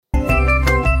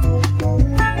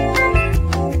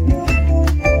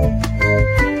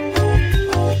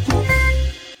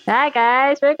Hi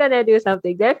guys, we're gonna do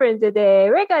something different today.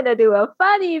 We're gonna do a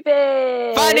funny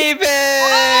bit. Funny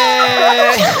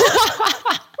bit!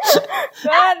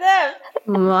 God damn.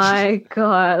 My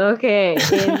God. Okay.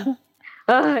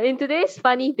 In today's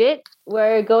funny bit,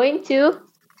 we're going to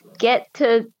get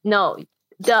to know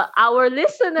our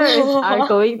listeners are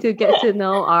going to get to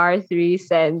know our 3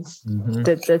 cents. Mhm.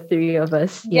 The three of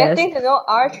us. Yes. Getting to know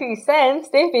our 3 cents,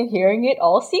 they've been hearing it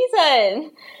all season.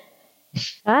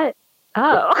 Shut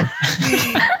up. I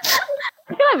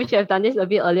feel like we should have done this a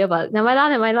bit earlier, but never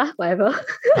mind, whatever.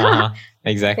 Uh-huh.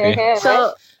 Exactly. Okay,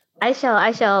 So I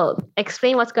shall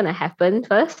explain what's gonna happen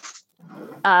first.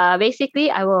 Basically,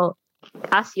 I will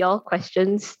ask y'all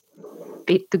questions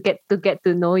to get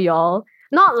to know y'all.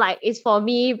 Not like it's for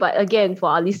me, but again for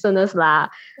our listeners lah.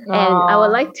 And I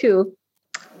would like to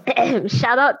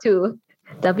shout out to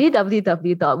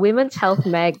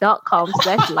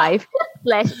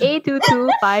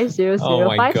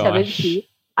www.women'shealthmag.com/live/A2250057T.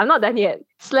 I'm not done yet.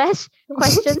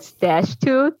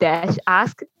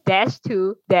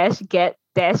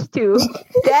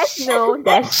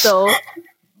 /questions-2-ask-2-get-2-know-so.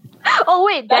 Oh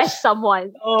wait,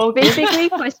 someone. Okay. Basically,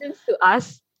 questions to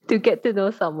ask to get to know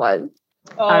someone.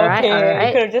 Okay. Alright. We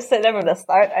could have just said that from the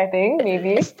start, I think,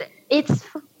 maybe. It's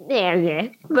yeah.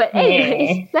 But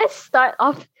anyways, let's start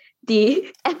off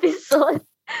the episode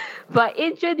by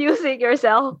introducing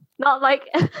yourself. Not like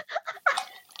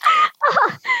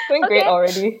Doing great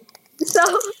already. so.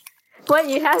 What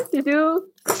you have to do.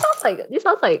 This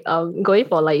sounds like going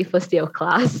for like first day of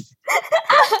class.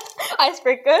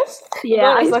 Icebreakers? Yeah.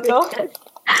 Go in a circle.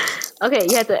 Okay,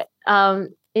 you have to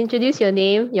introduce your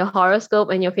name, your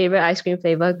horoscope, and your favorite ice cream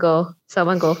flavor. Go.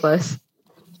 Someone go first.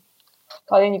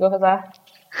 Colin, you go first.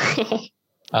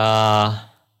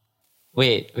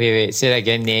 Wait. Say that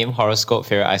again. Name, horoscope,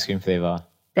 favorite ice cream flavor.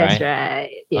 That's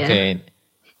right. Yeah. Okay.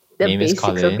 The Name is basics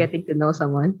of Colin. getting to know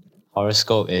someone.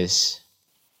 Horoscope is...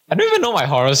 I don't even know my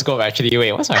horoscope actually.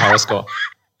 Wait, what's my horoscope?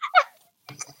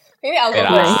 Maybe I'll go Wait,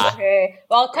 first. Okay.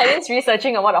 While Colin's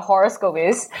researching on what a horoscope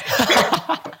is. My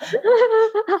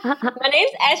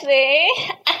name's Ashley.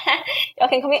 Y'all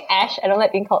can call me Ash. I don't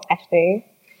like being called Ashley.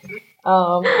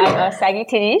 I'm a saggy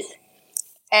titties.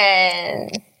 And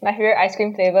my favorite ice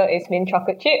cream flavor is mint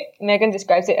chocolate chip. Megan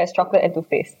describes it as chocolate and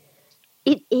toothpaste.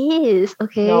 It is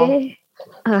okay. No.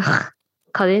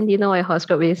 Colin, do you know what your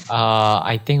horoscope is?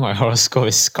 I think my horoscope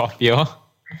is Scorpio.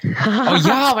 Oh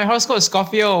yeah, my horoscope is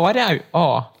Scorpio. Why did I...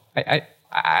 Oh, I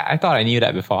thought I knew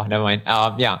that before. Never mind.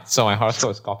 Yeah, so my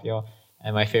horoscope is Scorpio.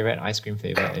 And my favorite ice cream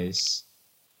flavor is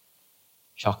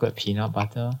chocolate peanut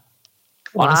butter.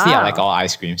 Honestly, I Wow. like all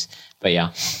ice creams. But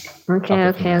yeah. Okay.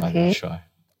 Chocolate peanut butter, sure.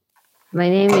 My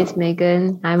name is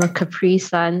Megan. I'm a Capri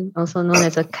Sun, also known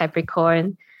as a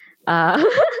Capricorn.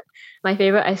 My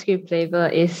favorite ice cream flavor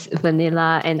is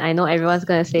vanilla, and I know everyone's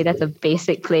gonna say that's a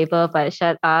basic flavor, but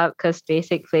shut up, because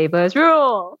basic flavors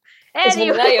rule. Is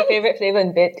vanilla your favorite flavor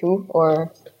in bed too?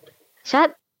 Or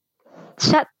Shut.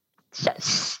 Okay,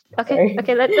 Sorry.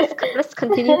 okay. Let's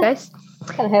continue, guys.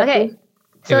 kind of happy? Okay.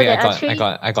 So Wait, there are three.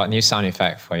 I got new sound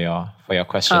effect for your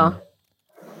question. Oh.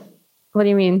 What do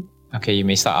you mean? Okay, you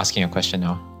may start asking your question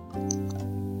now.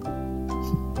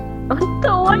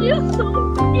 Why are you so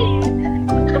mean?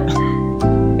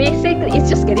 Basically, it's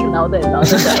just getting louder and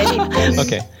louder. So anyways,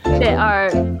 Okay. there are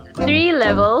 3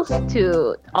 levels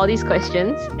to all these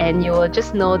questions, and you will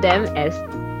just know them as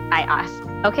I ask.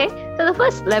 Okay? So the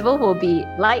first level will be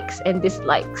likes and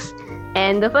dislikes.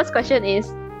 And the first question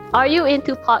is, are you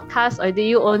into podcasts or do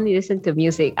you only listen to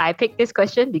music? I picked this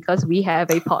question because we have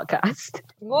a podcast.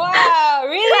 Wow,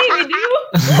 really? We do?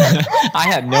 I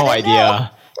had no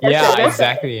idea. Yeah,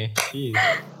 exactly. Jeez.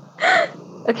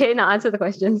 Okay, now answer the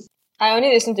questions. I only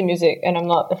listen to music, and I'm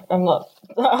not.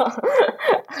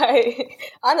 I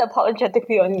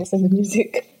unapologetically only listen to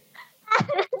music.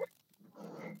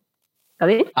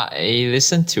 Okay? I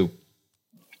listen to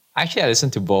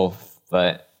both,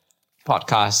 but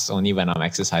podcasts only when I'm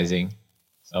exercising.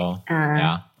 So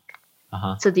yeah.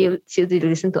 So do you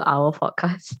listen to our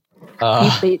podcast? You Uh,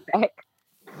 play it back?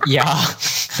 yeah.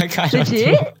 I kind of do.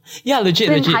 Legit? Yeah, legit.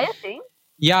 The entire thing?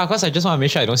 Yeah, because I just want to make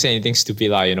sure I don't say anything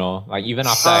stupid, like, you know, like even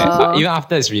after even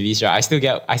after it's released, right? I still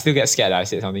get scared that I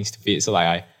said something stupid. So like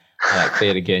I like play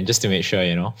it again just to make sure,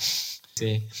 you know.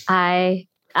 See.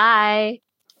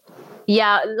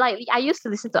 Yeah, like I used to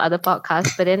listen to other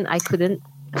podcasts, but then I couldn't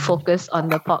focus on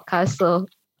the podcast, so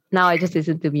now I just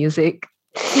listen to music.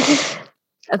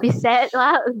 A bit sad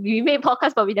lah. We made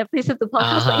podcasts, but we never listen to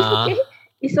podcasts. But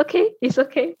it's okay.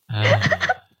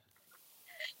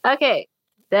 Okay,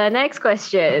 the next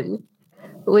question.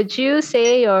 Would you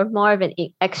say you're more of an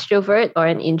extrovert or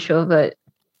an introvert?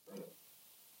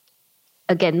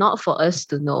 again, not for us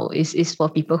to know. It's for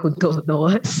people who don't know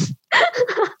us.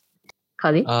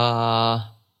 Colin? I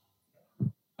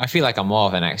feel like I'm more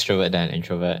of an extrovert than an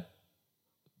introvert.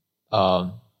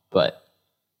 But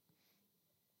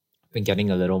I've been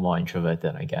getting a little more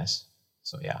introverted, I guess.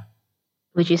 So yeah.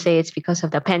 Would you say it's because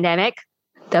of the pandemic?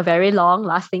 The very long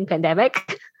lasting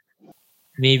pandemic?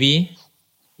 Maybe.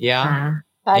 Yeah.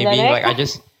 Maybe Pandemic? like I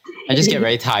just get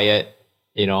very tired,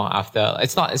 after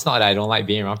it's not that I don't like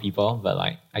being around people, but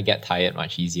like I get tired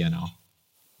much easier now.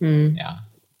 Yeah.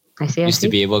 I see. Used to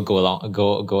be able to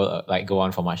go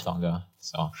on for much longer.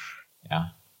 So yeah.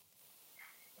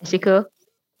 Shiko?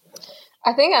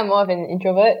 I think I'm more of an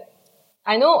introvert.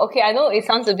 I know it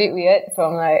sounds a bit weird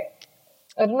from like,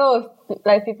 I don't know if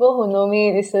like people who know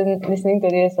me listening to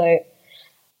this, like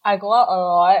I go out a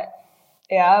lot.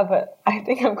 Yeah, but I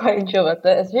think I'm quite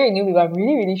introverted. It's very new people. I'm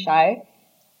really, really shy.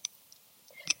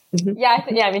 Yeah,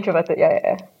 I'm introverted.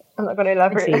 Yeah. I'm not gonna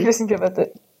elaborate. I'm just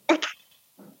introverted.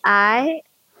 I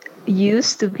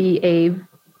used to be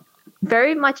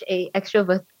very much a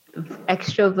extrovert,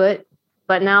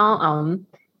 but now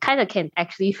kind of can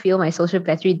actually feel my social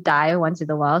battery die once in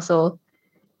a while. So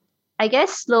I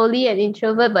guess slowly an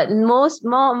introvert, but more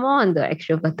on the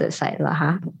extroverted side lah.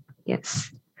 Huh?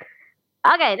 Yes.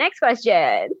 Okay, next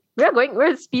question.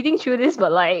 We're speeding through this,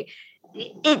 but like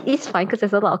it's fine because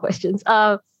there's a lot of questions.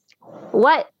 Do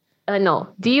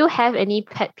you have any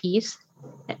pet peeves?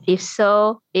 If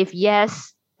so, if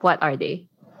yes, what are they?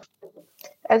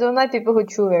 I don't like people who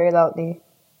chew very loudly.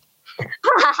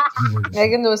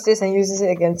 Megan knows this and uses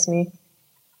it against me.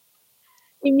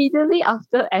 Immediately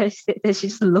after Ash said that, she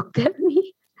just looked at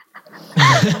me.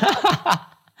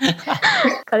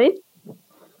 Colin?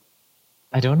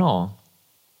 I don't know.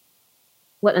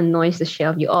 What annoys the shit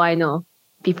out of you? Oh, I know.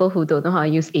 People who don't know how to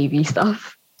use AV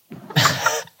stuff.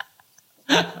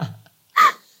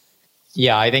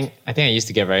 Yeah, I think I used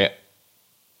to get very,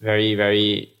 very,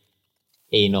 very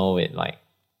anal with like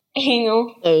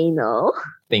Anal.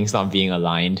 things not being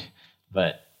aligned.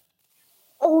 But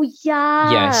Oh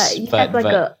yeah. yes, You but have like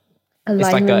a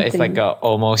alignment it's like a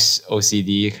almost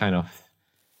OCD kind of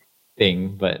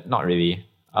thing, but not really.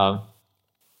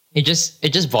 It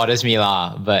just bothers me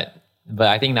lah. But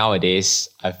I think nowadays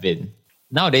I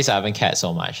haven't cared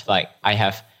so much. Like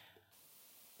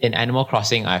in Animal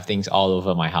Crossing, I have things all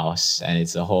over my house and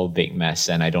it's a whole big mess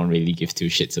and I don't really give two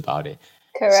shits about it.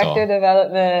 Character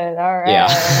development. All right.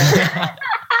 Yeah.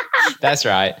 That's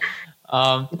right.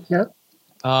 Yep.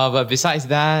 But besides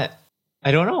that, I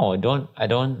don't know.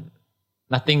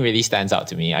 Nothing really stands out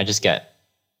to me. I'm just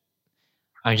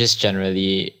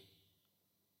generally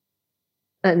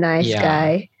a nice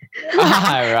guy.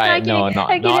 Right. No, Okay,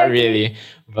 not okay. really.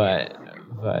 But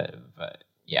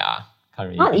yeah. Can't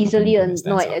really Not think of easily anything that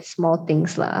stands annoyed at small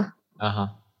things lah. out.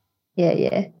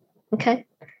 Yeah. Okay.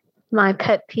 My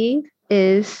pet peeve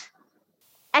is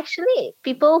actually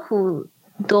people who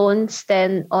don't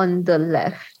stand on the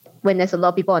left when there's a lot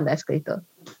of people on the escalator.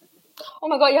 Oh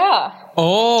my god, yeah.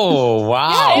 Oh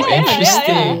wow. Yeah.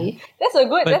 Interesting. That's a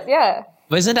good. But- yeah.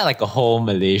 But isn't that like a whole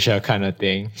Malaysia kind of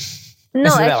thing? No,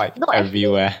 isn't that actu- like no, actually-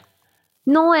 everywhere?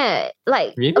 No,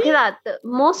 like Really? okay lah.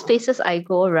 Most places I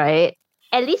go, right,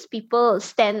 at least people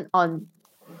stand on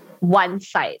one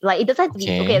side. Like it doesn't have to be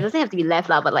Okay. It doesn't have to be left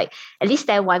lah, but like at least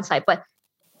stand one side. But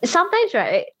sometimes,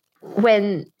 right,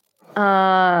 when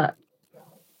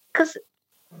because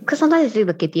sometimes I take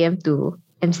the KTM to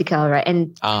MCL, right,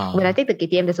 and when I take the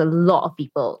KTM, there's a lot of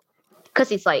people. Because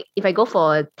it's like if I go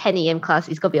for a 10 a.m. class,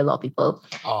 it's gonna be a lot of people,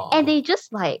 and they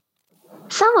just like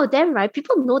some of them, right?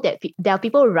 People know that there are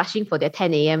people rushing for their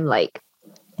 10 a.m. like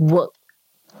work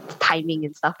timing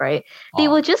and stuff, right? They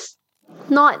will just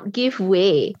not give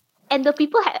way, and the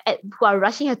people who are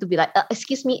rushing have to be like,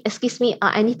 excuse me,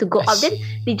 I need to go up. Then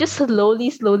they just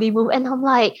slowly move, and I'm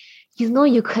like, you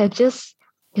could have just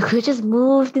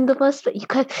moved in the first place. You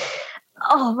could.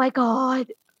 Oh my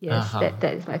god. Yes, that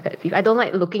is my pet peeve. I don't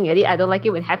like looking at it. I don't like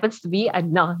it when it happens to me.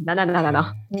 No.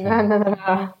 No.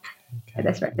 Okay,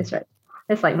 that's right. That's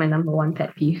like my number one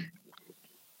pet peeve.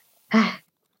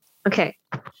 Okay.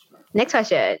 Next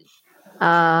question.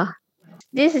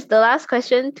 This is the last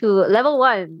question to level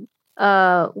 1.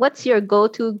 What's your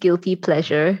go-to guilty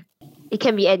pleasure? It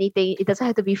can be anything. It doesn't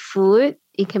have to be food.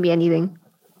 It can be anything.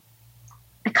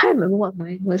 I can't remember what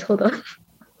mine was. Hold on.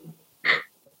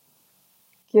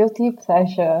 Guilty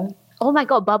pleasure. Oh my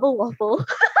god, bubble waffle.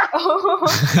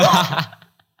 I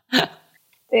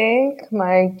think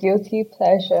my guilty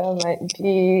pleasure might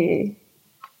be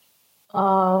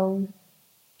I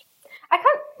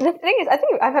can't. The thing is, I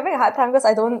think I'm having a hard time because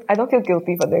I don't feel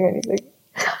guilty for doing anything.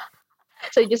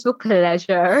 So you just feel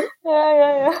pleasure.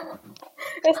 Yeah.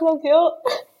 There's no guilt.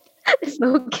 There's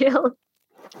no guilt.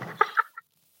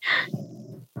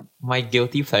 My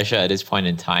guilty pleasure at this point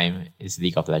in time is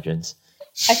League of Legends.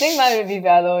 I think mine would be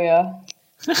Valo, yeah.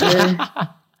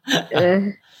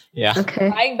 Yeah. Okay.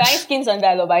 Buying skins on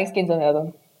Valo.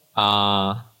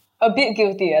 A bit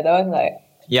guilty, yeah. That one's like...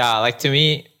 Yeah, like to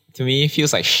me, it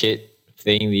feels like shit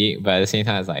playing League, but at the same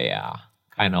time, it's like, yeah,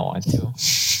 kind of want to.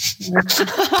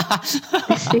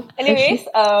 Anyways,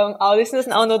 our listeners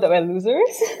now know that we're losers.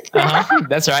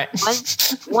 That's right.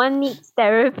 One needs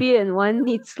therapy and one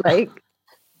needs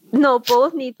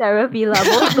both need therapy lah.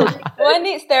 One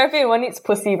needs therapy and one needs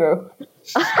pussy, bro.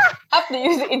 Up to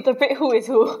you to interpret who is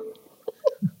who.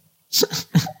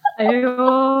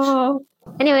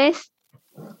 Anyways,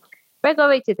 we're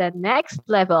going to the next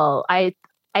level. I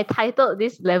titled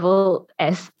this level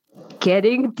as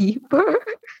Getting Deeper.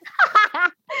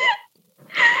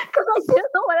 Because I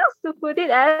didn't know what else to put it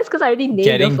as because I already named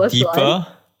Getting the first deeper? one.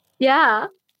 Yeah.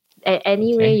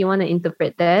 Any way you want to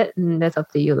interpret that, that's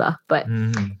up to you lah. But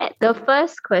the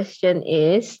first question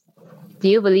is, do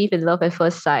you believe in love at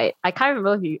first sight? I can't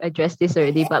remember if you addressed this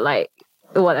already, but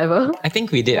whatever. I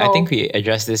think we did. No. I think we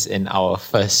addressed this in our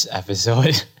first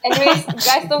episode. Anyways,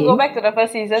 guys, don't go back to the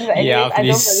first season. But anyways, Yeah, I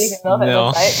don't please. believe in love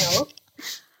at first sight, no.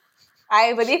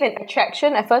 I believe in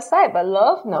attraction at first sight, but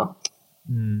love, no.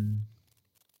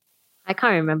 I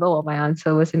can't remember what my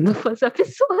answer was in the first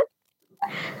episode.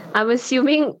 I'm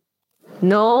assuming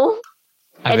no.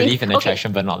 I And believe if- in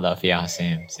attraction, but not love. Yeah,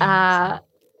 same.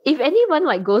 If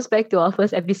anyone goes back to our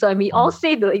first episode and we all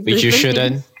say the Which you different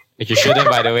shouldn't. things- Which you shouldn't,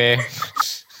 by the way.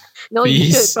 No, you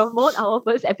should Please. promote our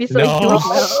first episode. No. Do it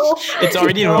well. It's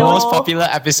already the No. most popular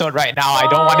episode right now. I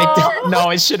don't want it to. No,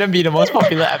 it shouldn't be the most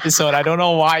popular episode. I don't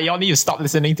know why. Y'all need to stop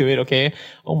listening to it, okay?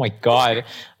 Oh my god.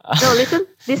 No,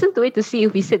 listen to it to see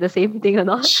if we said the same thing or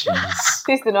not. Jeez.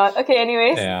 Please do not. Okay,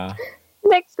 anyways. Yeah.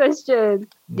 Next question.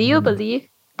 Do you believe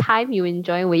time you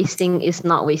enjoy wasting is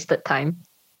not wasted time?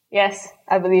 Yes,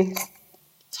 I believe.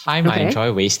 Time I Okay.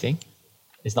 enjoy wasting.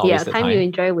 It's not Yeah, wasted time you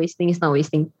enjoy wasting is not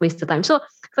wasted time. So,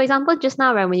 for example, just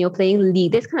now, right, when you're playing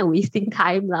League, that's kind of wasting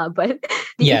time, lah. But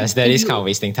Yes, that is kind of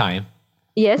wasting time.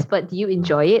 Yes, but do you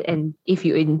enjoy it? And if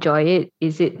you enjoy it,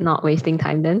 is it not wasting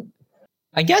time then?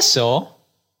 I guess so.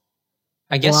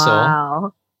 I guess so.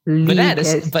 Wow. But League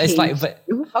it's has like, changed. but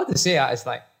how to say it's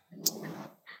like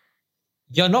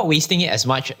you're not wasting it as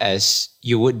much as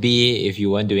you would be if you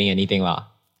weren't doing anything lah.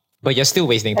 But you're still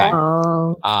wasting time.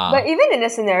 Oh. But even in a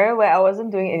scenario where I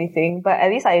wasn't doing anything, but at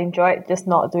least I enjoyed just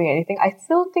not doing anything, I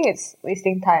still think it's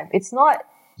wasting time. It's not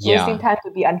wasting time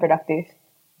to be unproductive.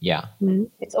 Yeah.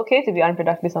 It's okay to be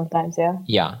unproductive sometimes, yeah.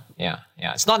 Yeah.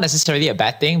 It's not necessarily a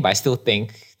bad thing, but I still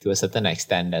think to a certain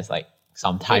extent there's like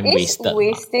some time It is wasted. lah.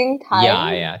 wasting time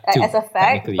Yeah. as a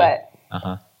fact, technically. but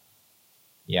Uh-huh.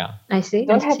 Yeah. I see. you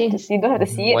don't I have see. to don't have to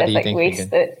see it What as do you like think, Megan?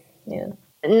 wasted. Yeah.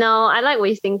 No, I like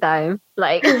wasting time.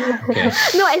 Like Okay.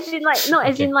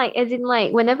 as in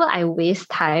like whenever I waste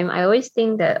time, I always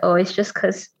think that it's just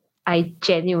because I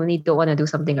genuinely don't want to do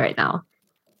something right now.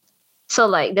 So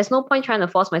like there's no point trying to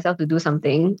force myself to do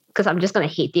something because I'm just gonna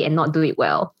hate it and not do it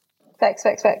well. Facts.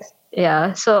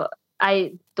 Yeah. So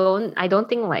I don't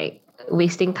think like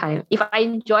wasting time. If I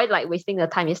enjoyed like wasting the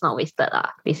time, it's not wasted lah,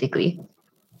 basically.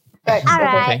 Facts. All okay.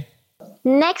 right. Okay.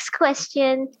 Next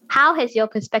question. How has your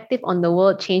perspective on the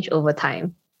world changed over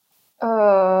time?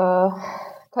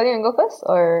 Tony, you want to go first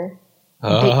or?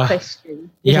 Big Uh, question.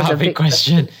 This is yeah, a big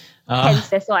question. Hence,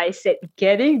 that's why I said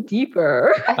getting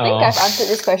deeper. I think I've answered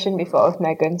this question before with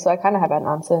Megan, so I kind of have an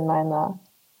answer in mind now.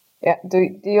 Yeah. Do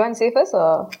you want to say first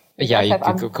or? Yeah, you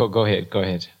have go ahead. Go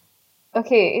ahead.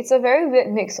 Okay, it's a very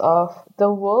weird mix of the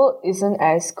world isn't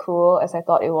as cruel as I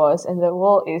thought it was, and the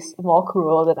world is more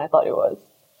cruel than I thought it was.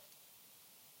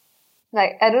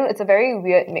 Like, I don't know, it's a very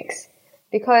weird mix.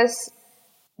 Because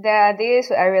there are days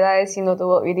where I realize, the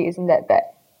world really isn't that bad.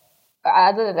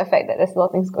 Other than the fact that there's a lot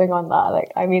of things going on now.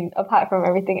 Like, I mean, apart from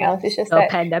everything else, it's just The that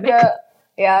pandemic.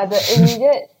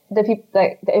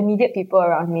 the immediate people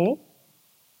around me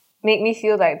make me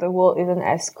feel like the world isn't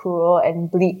as cruel and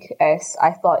bleak as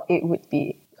I thought it would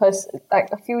be. Because like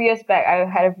a few years back, I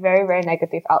had a very, very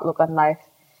negative outlook on life.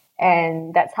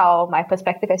 And that's how my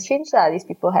perspective has changed. These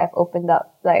people have opened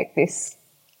up like this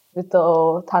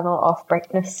little tunnel of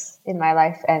brightness in my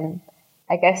life. And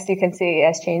I guess you can say it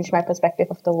has changed my perspective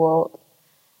of the world.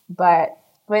 But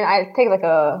when I take like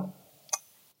a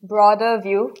broader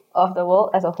view of the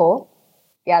world as a whole,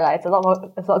 it's a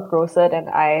lot grosser than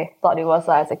I thought it was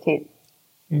as a kid.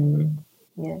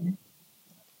 Yeah.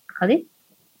 Khalid?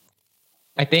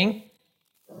 I think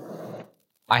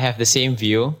I have the same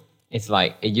view. It's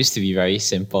like it used to be very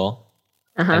simple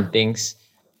Uh-huh. and things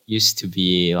used to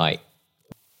be like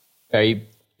very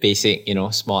basic,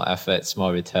 small effort,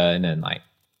 small return, and like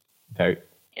very,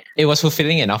 it was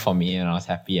fulfilling enough for me and I was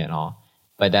happy and all.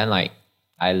 But then like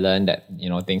I learned that,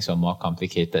 things were more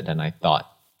complicated than I thought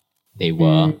they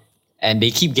were. And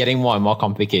they keep getting more and more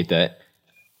complicated.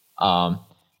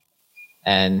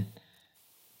 And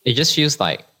it just feels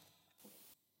like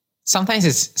sometimes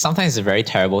it's a very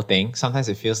terrible thing. Sometimes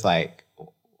it feels like,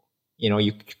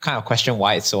 you kind of question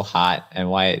why it's so hard and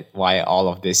why all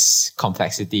of this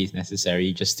complexity is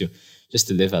necessary just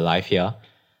to live a life here.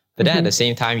 But then at the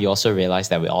same time, you also realize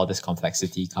that with all this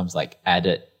complexity comes like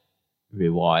added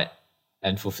reward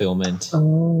and fulfillment.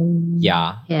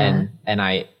 Yeah. And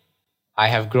I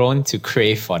have grown to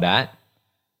crave for that.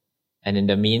 And in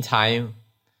the meantime,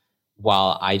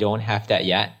 while I don't have that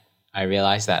yet, I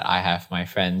realize that I have my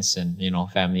friends and,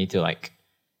 family to like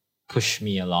push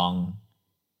me along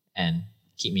and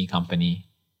keep me company.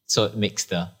 So it makes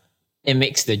the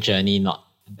journey not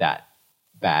that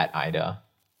bad either.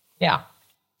 Yeah.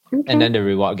 Okay. And then the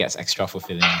reward gets extra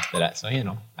fulfilling after that. So,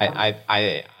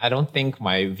 I don't think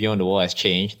my view on the world has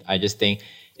changed. I just think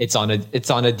it's on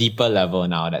a deeper level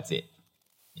now. That's it.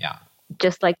 Yeah.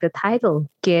 Just like the title,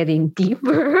 Getting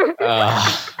Deeper.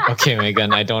 Okay,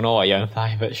 Megan, I don't know what you're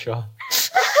implying, but sure.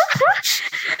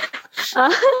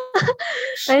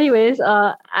 Anyways,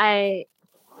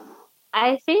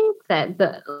 I think that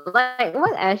like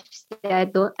what Ash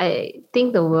said, I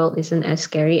think the world isn't as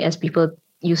scary as people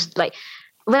used. Like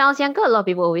when I was younger, a lot of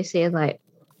people always say like,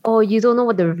 "Oh, you don't know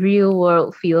what the real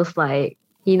world feels like,"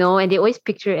 and they always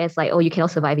picture it as like, "Oh, you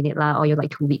cannot survive in it lah," or "You're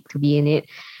like too weak to be in it."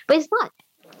 But it's not.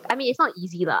 I mean, it's not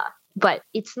easy lah, but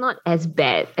it's not as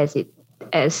bad as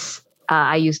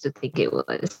I used to think it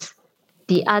was.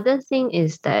 The other thing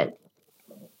is that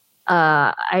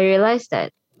I realized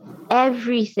that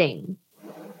everything,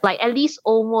 like at least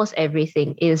almost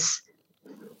everything, is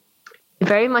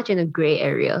very much in a gray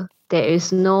area. There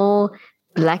is no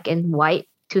black and white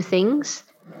to things.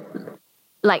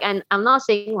 Like, and I'm not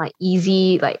saying like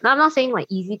easy, I'm not saying like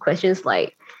easy questions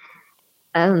like,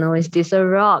 I don't know, is this a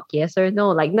rock? Yes or no?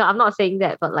 Like, no, I'm not saying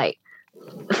that, but like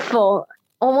for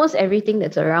almost everything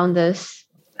that's around us,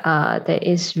 there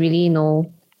is really no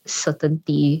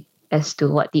certainty as to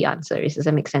what the answer is. Does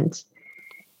that make sense?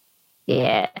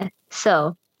 Yeah.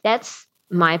 So that's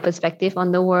my perspective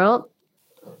on the world.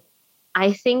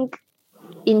 I think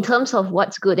in terms of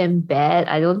what's good and bad,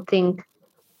 I don't think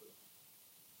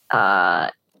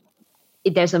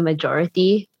there's a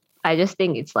majority. I just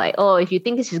think it's like, oh, if you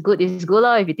think this is good, this is good,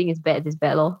 or if you think it's bad, this is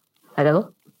bad, lor. I don't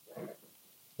know.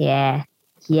 Yeah.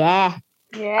 All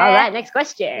right, next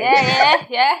question. Yeah.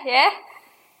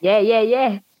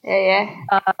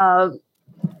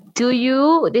 Do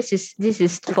you? This is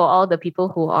for all the people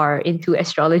who are into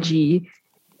astrology.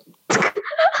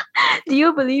 Do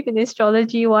you believe in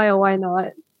astrology? Why or why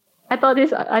not? I thought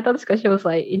this question was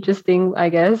like interesting, I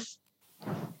guess.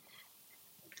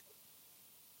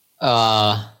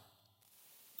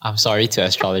 I'm sorry to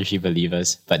astrology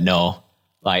believers, but no.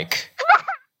 Like,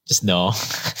 just no.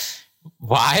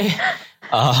 Why?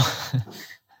 I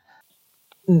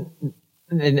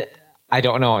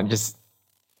don't know. Just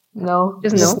no.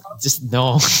 Just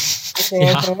no. Okay,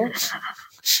 yeah. okay.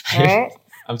 All right.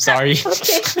 I'm sorry.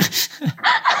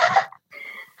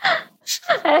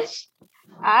 Ash?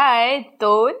 I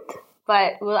don't,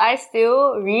 but will I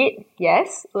still read?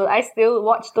 Yes. Will I still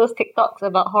watch those TikToks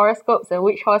about horoscopes and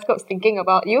which horoscope's thinking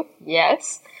about you?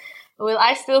 Yes. Will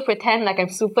I still pretend like I'm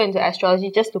super into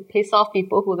astrology just to piss off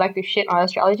people who like to shit on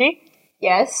astrology?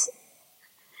 Yes.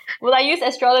 Will I use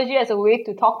astrology as a way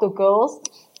to talk to girls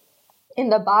in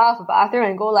the bar of a bathroom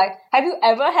and go like, have you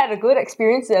ever had a good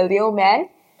experience with a Leo man?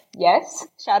 Yes.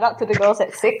 Shout out to the girls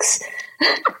at 6.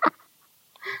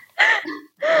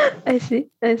 I see.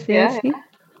 Yeah.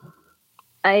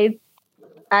 I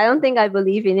don't think I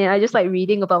believe in it. I just like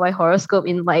reading about my horoscope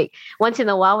in like once in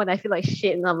a while when I feel like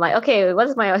shit, and I'm like, okay, what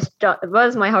does my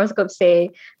horoscope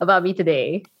say about me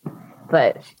today?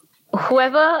 But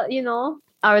whoever,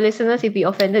 our listeners, if we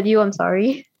offended you, I'm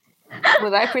sorry.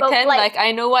 Will I pretend like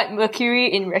I know what Mercury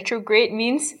in retrograde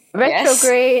means?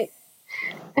 Retrograde. Yes.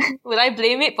 Will I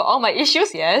blame it for all my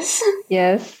issues? Yes.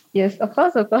 Yes, of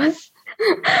course.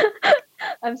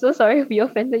 I'm so sorry if we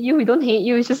offended you. We don't hate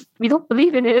you. It's just we don't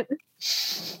believe in it.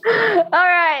 All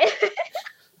right.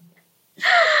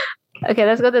 Okay,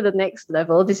 let's go to the next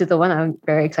level. This is the one I'm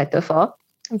very excited for.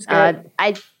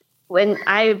 When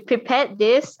I prepared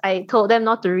this, I told them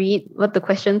not to read what the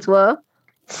questions were.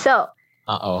 So,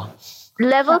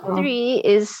 level 3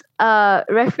 is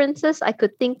references I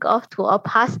could think of to our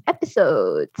past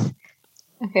episodes.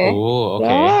 Okay. Oh, okay.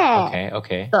 Yeah.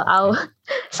 Okay.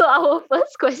 So our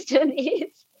first question is,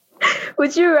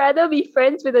 would you rather be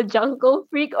friends with a jungle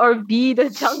freak or be the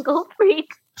jungle freak?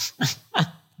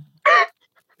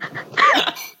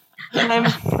 Um,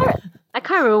 I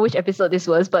can't remember which episode this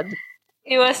was, but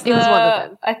it was It was one of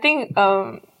them. I think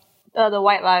the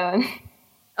white lion.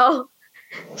 oh,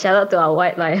 shout out to our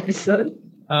white lie episode.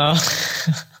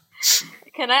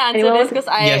 Can I answer Anyone this? want to- Because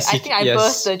I Yes, I you think can- I yes.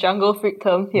 birthed the jungle freak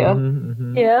term here.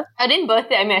 Yeah. I didn't birth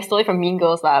it. I mean, I stole it from Mean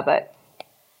Girls lah. But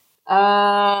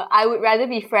I would rather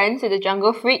be friends with a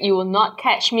jungle freak. You will not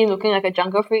catch me looking like a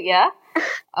jungle freak. Yeah.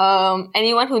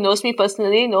 Anyone who knows me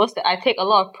personally knows that I take a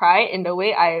lot of pride in the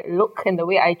way I look and the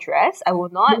way I dress. I will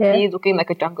not Yeah. be looking like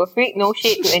a jungle freak. No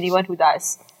shade to anyone who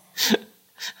does.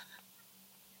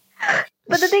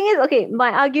 But the thing is, okay,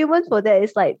 my argument for that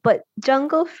is like, but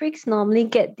jungle freaks normally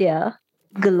get their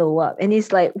glow up, and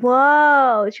it's like,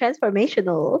 wow,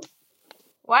 transformational.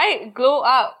 Why glow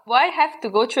up? Why have to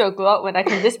go through a glow up when I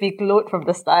can just be glowed from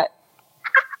the start?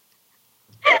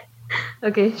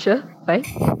 Okay, sure, fine.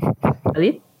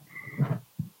 Ali?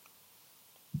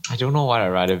 I don't know what I'd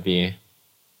rather be.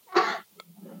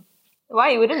 Why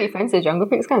you wouldn't be friends with jungle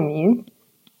freaks? Kind of mean.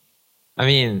 I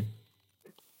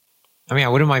mean, I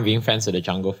wouldn't mind being friends with the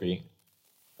jungle freak,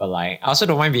 but like, I also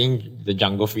don't mind being the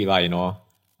jungle freak, lah. You know,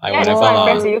 like Yeah, whatever. that's why I'm lah.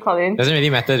 friends with you, Colin. Doesn't really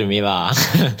matter to me, lah.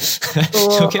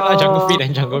 Okay, lah, jungle freak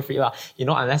and jungle freak, lah. You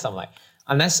know, unless I'm like,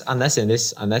 unless in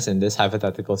this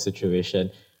hypothetical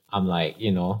situation, I'm like,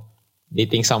 you know,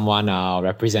 dating someone or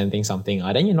representing something,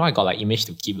 then you know I got like image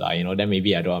to keep, lah. You know, then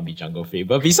maybe I don't want to be jungle freak.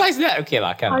 But besides that, okay,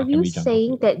 lah. Are you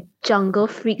saying that jungle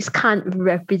freaks can't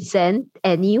represent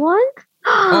anyone?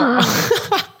 Oh.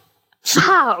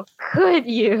 How could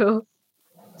you?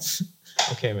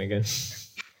 Okay, Megan.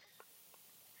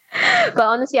 But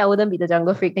honestly, I wouldn't be the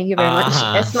jungle freak. Thank you very much.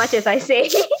 As much as I say,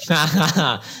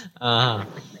 uh,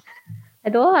 I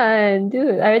don't want,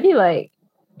 dude. I already like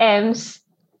am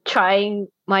trying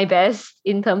my best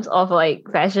in terms of like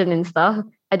fashion and stuff.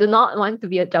 I do not want to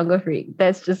be a jungle freak.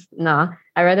 That's just nah.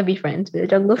 I'd rather be friends with a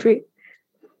jungle freak.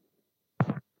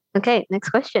 Okay, next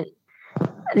question.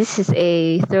 This is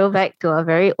a throwback to a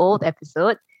very old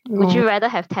episode. Would you rather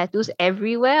have tattoos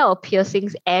everywhere or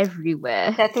piercings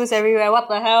everywhere? Tattoos everywhere. What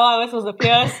the hell? How am I supposed to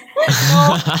pierce?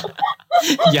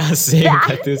 yeah, same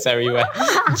tattoos everywhere.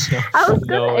 I was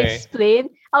No way.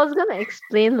 gonna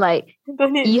explain like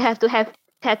Don't need. you have to have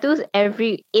tattoos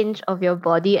every inch of your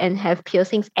body and have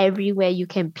piercings everywhere you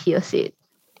can pierce it.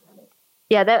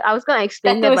 Yeah, that I was gonna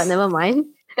explain that, but Tattoos. never mind.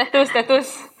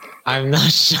 Tattoos. I'm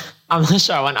not sure. I'm not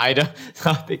sure I want either.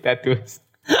 I'll take tattoos.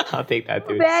 I'll take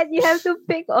tattoos. Bad, you have to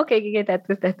pick. Okay,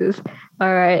 tattoos.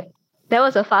 All right. That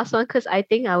was a fast one because I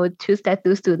think I would choose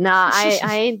tattoos too. Nah, I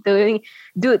ain't doing.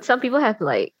 Dude, some people have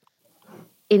like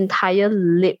entire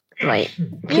lip like You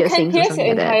can piercings or pierce something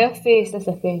your like that. entire face. That's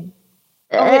the thing.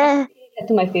 Eh,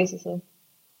 Tattoo my face also.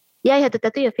 yeah, you have to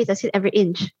tattoo your face. I said every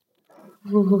inch,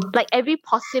 like every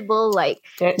possible like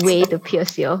That's- way to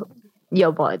pierce your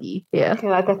body. Yeah. Okay,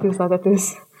 like tattoos.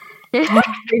 Get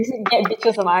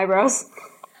bitches on my eyebrows.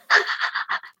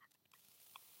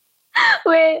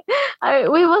 Wait,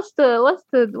 what's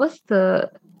the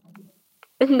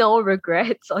no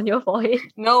regrets on your forehead?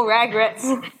 No regrets.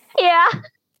 Yeah.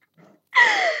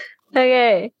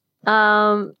 Okay.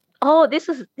 Oh, this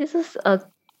is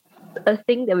a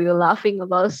thing that we were laughing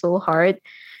about so hard.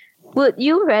 Would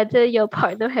you rather your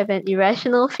partner have an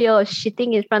irrational fear of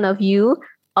shitting in front of you,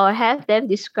 or have them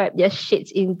describe their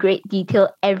shits in great detail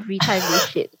every time they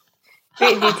shit?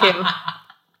 Great detail.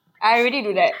 I already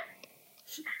do that.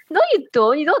 No, you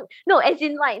don't. You don't. No, as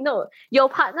in like no. Your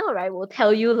partner, right, will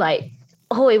tell you like,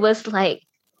 oh, it was like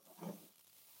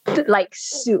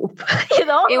soup. You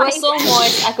know, It was so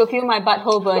moist, I could feel my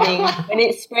butthole burning. When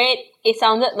it sprayed, it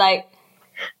sounded like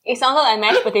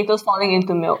mashed potatoes falling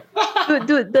into milk.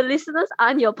 dude, the listeners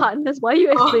aren't your partners. Why are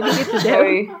you explaining it to them?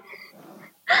 Sorry.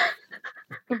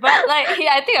 But like,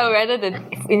 I think I would rather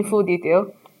in full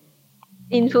detail.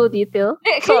 In full detail.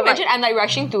 Can So, you imagine I'm like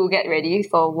rushing to get ready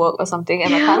for work or something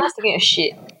and my partner's taking a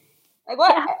shit? Like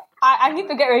what? Yeah. I need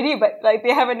to get ready, but like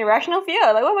they have an irrational fear.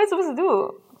 Like what am I supposed to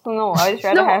do? So no, I just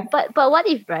rather no, have. but what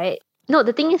if, right? No,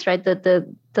 the thing is, right,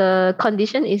 the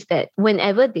condition is that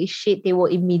whenever they shit, they will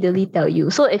immediately tell you.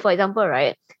 So if, for example,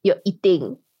 right, you're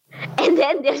eating and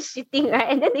then they're shitting, right,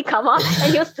 and then they come out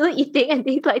and you're still eating and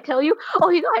they like tell you, oh,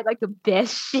 you know, I had like the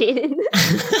best shit.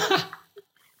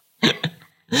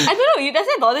 I don't know. Does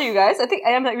that bother you guys? I think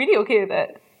I am like really okay with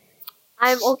that.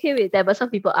 I'm okay with that, but some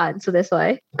people aren't, so that's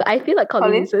why. I feel like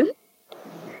Colin Colin?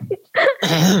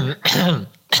 isn't.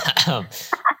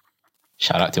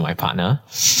 Shout out to my partner.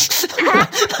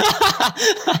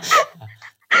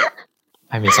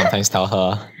 I may sometimes tell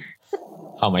her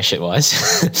how my shit was.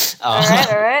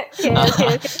 Alright. Okay,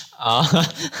 okay, okay.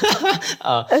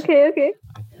 Okay, okay.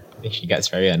 I think she gets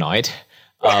very annoyed.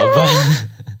 But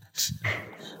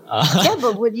Yeah,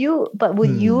 but would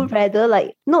you rather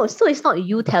like no, so it's not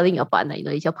you telling your partner,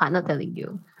 it's your partner telling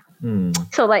you.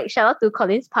 So like shout out to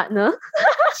Colin's partner.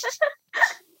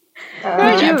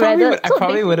 Would you rather I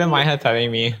probably wouldn't mind her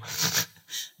telling me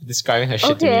describing her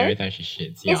shit to me Okay. every time she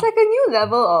shits. Yeah. It's like a new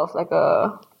level of like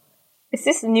a. It's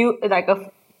this new like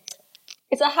a.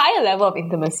 It's a higher level of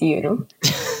intimacy,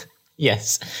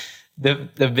 Yes. The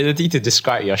ability to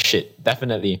describe your shit,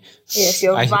 definitely. Yes,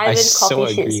 your I violent so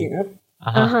coffee agree. shits,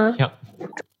 Uh-huh. Yeah.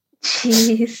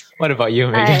 Jeez. What about you,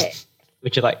 Megan? I-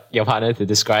 Would you like your partner to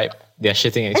describe their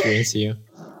shitting experience to you?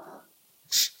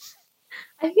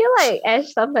 I feel like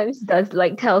Ash sometimes does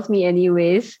like tells me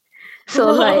anyways.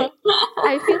 So like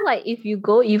I feel like if you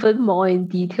go even more in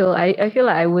detail, I feel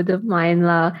like I wouldn't mind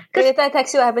lah. Okay, later I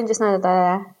text you what happened just now.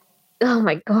 Oh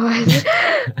my god.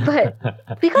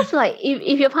 But because like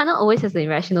if your partner always has an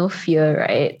irrational fear,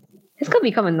 right? It's gonna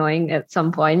become annoying at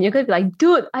some point. You're gonna be like,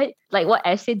 dude, I like what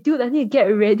Ash said, dude, I need to get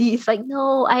ready. It's like,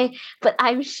 no, but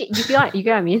I'm shit. You get what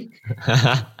I mean?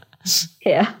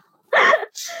 Yeah.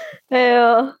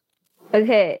 Yeah.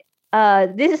 Okay.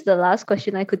 This is the last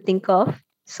question I could think of.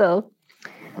 So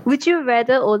would you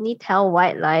rather only tell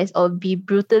white lies or be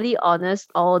brutally honest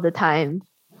all the time?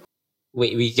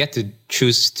 Wait, we get to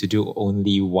choose to do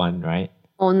only one, right?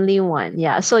 Only one,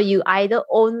 yeah. So you either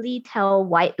only tell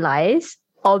white lies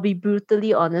or be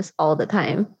brutally honest all the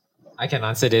time. I can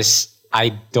answer this. I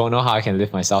don't know how I can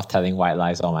live myself telling white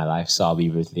lies all my life, so I'll be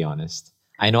brutally honest.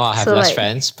 I know I'll have So, less like-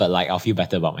 friends, but like I'll feel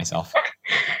better about myself.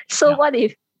 So Yeah. what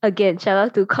if, again, shout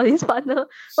out to Colin's partner,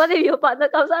 what if your partner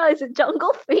comes out as a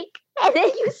jungle freak and then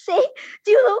you say,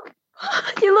 you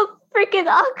look freaking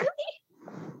ugly?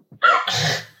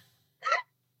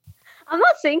 I'm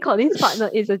not saying Colin's partner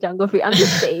is a jungle freak. I'm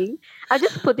just saying, I'm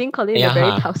just putting Colin in a very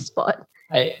Yeah. tough spot.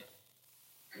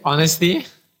 Honestly,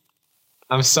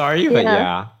 I'm sorry, but Yeah.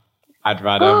 yeah, I'd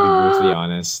rather be brutally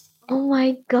honest. Oh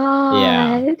my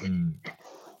Yeah. god.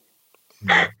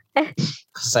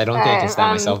 Because I don't think I can stand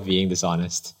Um, myself being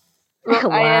dishonest. Look,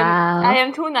 Wow. I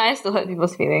am too nice to hurt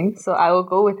people's feelings, so I will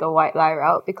go with the white lie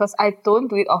route because I don't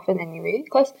do it often anyway.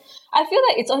 Because I feel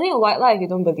like it's only a white lie if you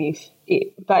don't believe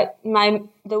it. But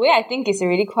the way I think is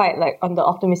really quite like on the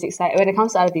optimistic side when it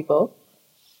comes to other people.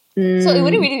 So it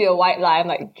wouldn't really be a white lie. I'm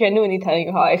like genuinely telling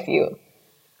you how I feel,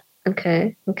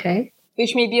 Okay.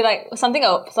 which may be like something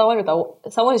someone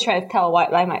who's trying to tell a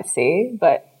white lie might say,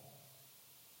 but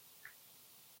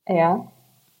yeah.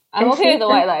 I'm I okay see. with the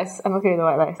white lies.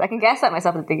 I can gaslight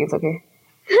myself and think it's okay.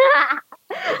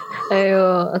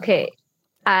 Oh, okay.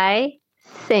 I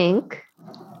think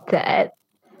that.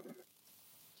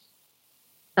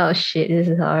 Oh shit! This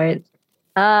is hard.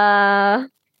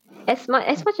 As much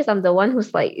as I'm the one who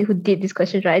did this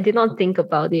question, right? I did not think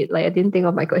about it. Like I didn't think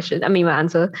of my question. I mean my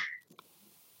answer.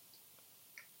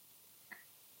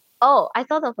 Oh, I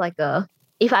thought of like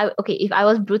if I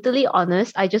was brutally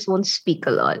honest, I just won't speak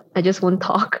a lot. I just won't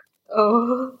talk.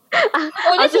 Oh,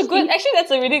 I'll that's a just good. be- Actually,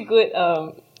 that's a really good.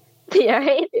 Yeah,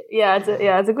 right?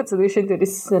 It's a good solution to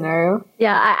this scenario.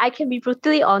 Yeah, I can be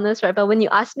brutally honest, right? But when you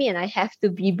ask me and I have to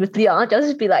be brutally honest, I'll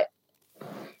just be like,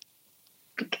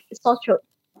 sore throat,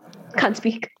 can't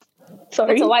speak.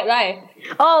 Sorry. It's a white lie.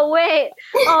 Oh wait.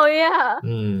 Oh yeah.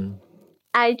 Mm.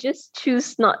 I just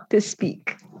choose not to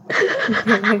speak.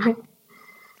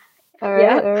 All right,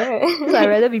 Yeah. all right. So I'd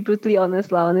rather be brutally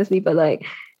honest, lah, honestly. But like,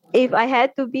 if I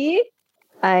had to be,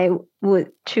 I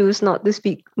would choose not to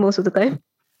speak most of the time.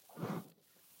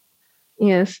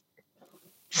 Yes.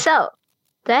 So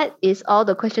that is all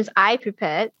the questions I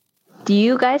prepared. Do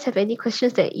you guys have any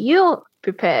questions that you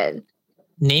prepared?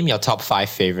 Name your top 5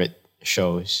 favorite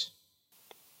shows.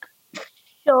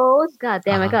 Shows? God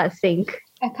damn, I Uh-huh. gotta think.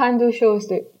 I can't do shows,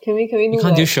 dude. Can we do You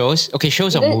can't do like, shows? Okay,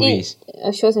 shows or either movies.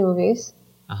 shows and movies?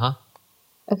 Uh-huh.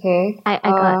 Okay.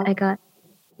 I got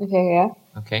Okay, yeah.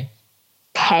 Okay.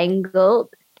 Tangled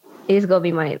is gonna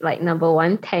be my like number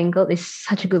one. Tangled is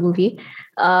such a good movie.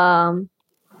 I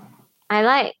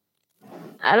like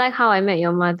How I Met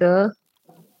Your Mother.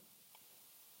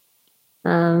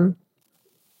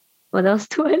 What else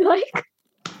do I like?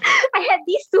 I had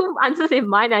these two answers in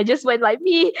mind. I just went like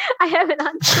me. I have an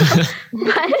answer,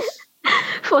 but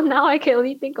for now I can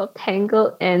only think of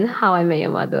Tangled and How I Met Your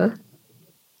Mother.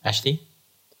 Ashley?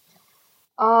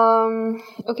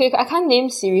 Okay, I can't name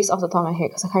series off the top of my head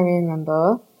because I can't really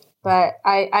remember. But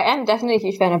I am definitely a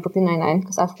huge fan of Brooklyn Nine-Nine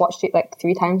because I've watched it like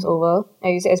 3 times over. I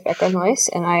use it as background noise,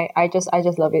 and I just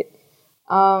love it.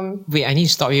 Wait, I need to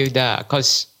stop you there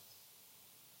because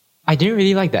I didn't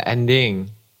really like the ending.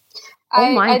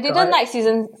 I didn't like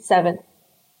season 7.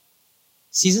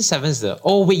 Season 7 is the...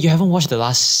 Oh, wait, you haven't watched the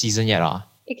last season yet,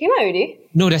 It came out already?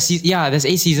 No, there's 8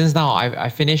 seasons now. I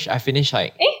finished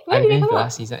like... When did it come the out?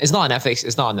 last season. It's not on Netflix.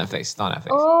 It's not on Netflix.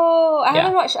 Oh, I Yeah.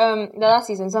 haven't watched the last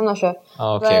season, so I'm not sure.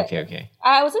 Oh, But okay.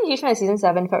 I wasn't a huge fan of season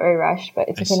 7, felt very rushed, but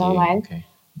it's I okay, see. never mind. Okay.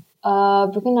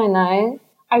 Brooklyn Nine-Nine.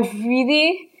 I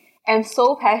really am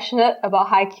so passionate about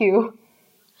Haikyuu.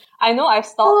 I know I've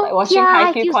stopped watching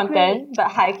yeah, Haikyuu Haikyuu's content, but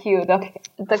Haikyuu,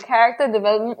 the character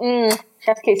development,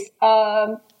 chef's kiss.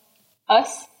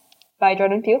 Us by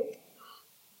Jordan Peele.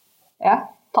 Yeah,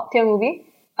 top tier movie.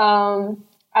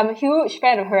 I'm a huge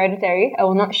fan of Hereditary. I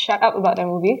will not shut up about that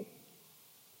movie.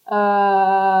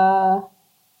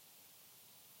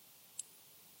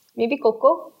 Maybe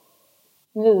Coco.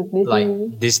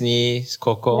 Like Disney's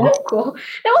Coco. Coco.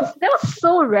 That was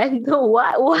so random.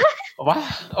 What?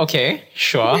 What? Okay,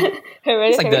 sure.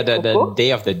 It's like Hereditary the Coco.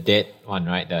 Day of the Dead one,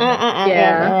 right?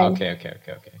 Yeah. Okay.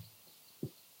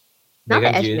 Now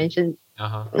that Megan, Ash you- mentioned,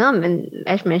 Uh-huh.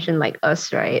 Ash mentioned like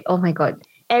Us, right? Oh my god!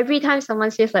 Every time someone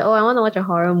says like, "Oh, I want to watch a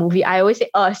horror movie," I always say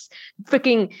Us.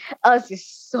 Freaking Us is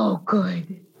so good.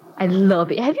 I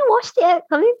love it. Have you watched it yet,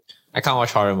 Colin? I can't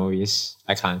watch horror movies.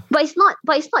 I can't. But it's not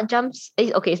jumps.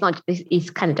 Okay, it's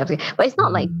kind of jump scare, but it's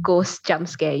not like ghost jump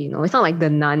scare. You know, it's not like the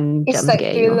Nun It's jump like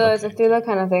scare. thriller. It's a thriller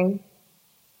kind of thing.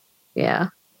 Yeah,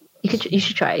 you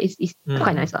should try it. It's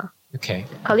quite nice, lah. Okay.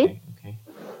 Colin? Okay.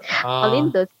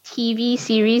 Colin, the TV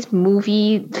series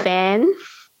movie fan.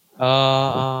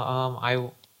 I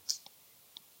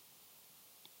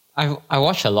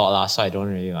watch a lot lah, so I don't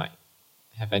really like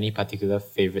have any particular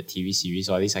favorite TV series,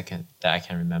 or at least I can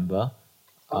remember.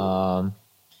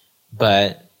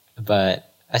 But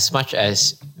as much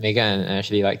as Megan and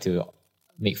Ashley like to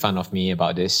make fun of me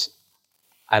about this,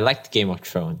 I liked Game of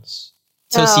Thrones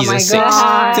till Oh season my 6.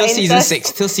 God. Till season Incest.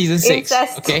 6. Till season 6.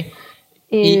 Incest. Okay.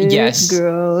 It's Yes.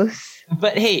 gross.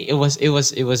 But hey, it was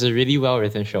a really well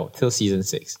written show till season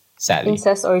 6. Sadly.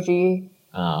 Incest orgy.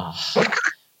 Uh,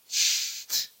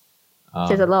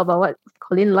 Says a lot about what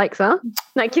Colin likes, huh?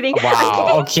 Not kidding.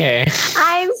 wow. Okay.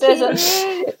 I'm Says a-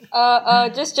 kidding.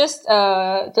 Just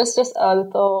a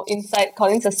little insight.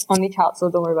 Colin's an only child, so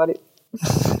don't worry about it.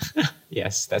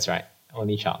 Yes, that's right.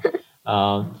 Only child.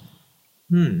 Other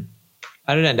than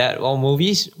that, well,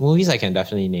 movies I can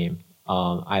definitely name.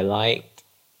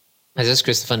 There's this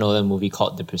Christopher Nolan movie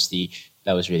called The Prestige.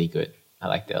 That was really good. I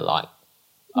liked it a lot.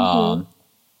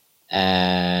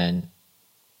 And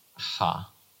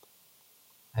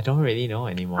I don't really know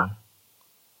anymore.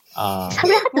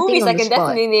 Movies I can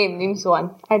definitely name. Names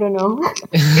one. I don't know.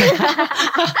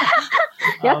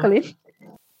 Yeah, Colin.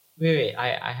 Wait.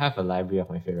 I have a library of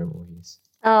my favorite movies.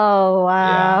 Oh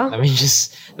wow. Yeah.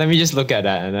 Let me just look at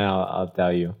that and then I'll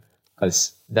tell you.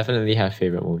 Because definitely have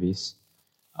favorite movies.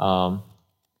 I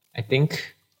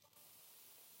think.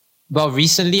 Well,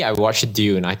 recently I watched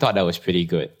Dune. I thought that was pretty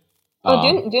good.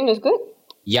 Dune was good.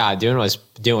 Yeah, Dune was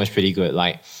pretty good.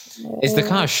 Like, it's the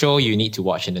kind of show you need to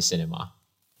watch in the cinema.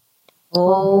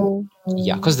 Oh.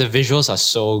 Yeah, because the visuals are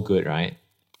so good, right?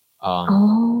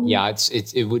 Yeah,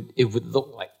 it would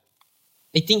look like.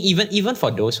 I think even for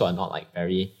those who are not like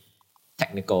very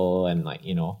technical and like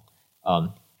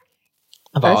about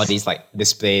all these like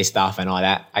display stuff and all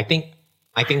that, I think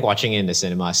watching it in the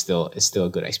cinema is still a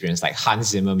good experience. Like Hans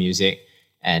Zimmer music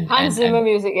and Hans Zimmer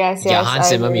music, yes. yeah, Hans I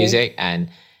Zimmer agree. music and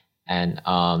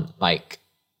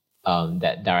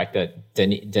that director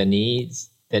Denis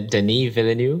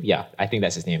Villeneuve. Yeah, I think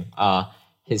that's his name.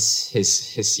 His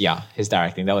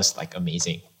directing, that was like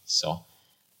amazing. So,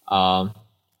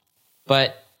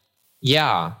 but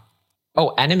yeah.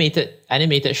 Oh,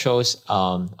 animated shows.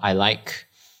 I like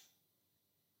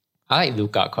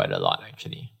Luca quite a lot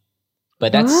actually.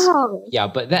 But that's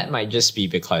but that might just be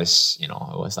because it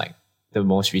was like the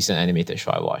most recent animated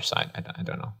show I watched. So I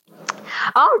don't know.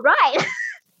 All right.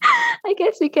 I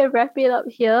guess we can wrap it up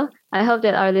here. I hope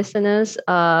that our listeners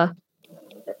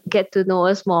get to know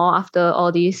us more after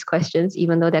all these questions,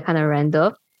 even though they're kind of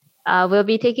random. We'll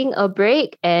be taking a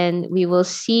break and we will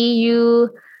see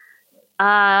you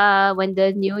when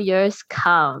the New Year's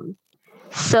come.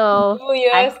 So New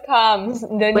Year's comes.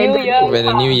 When the New Year's comes. when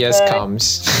the New Year's comes.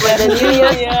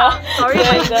 Sorry.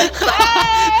 Bye.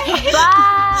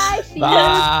 Bye. See you soon.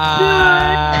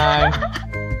 Bye.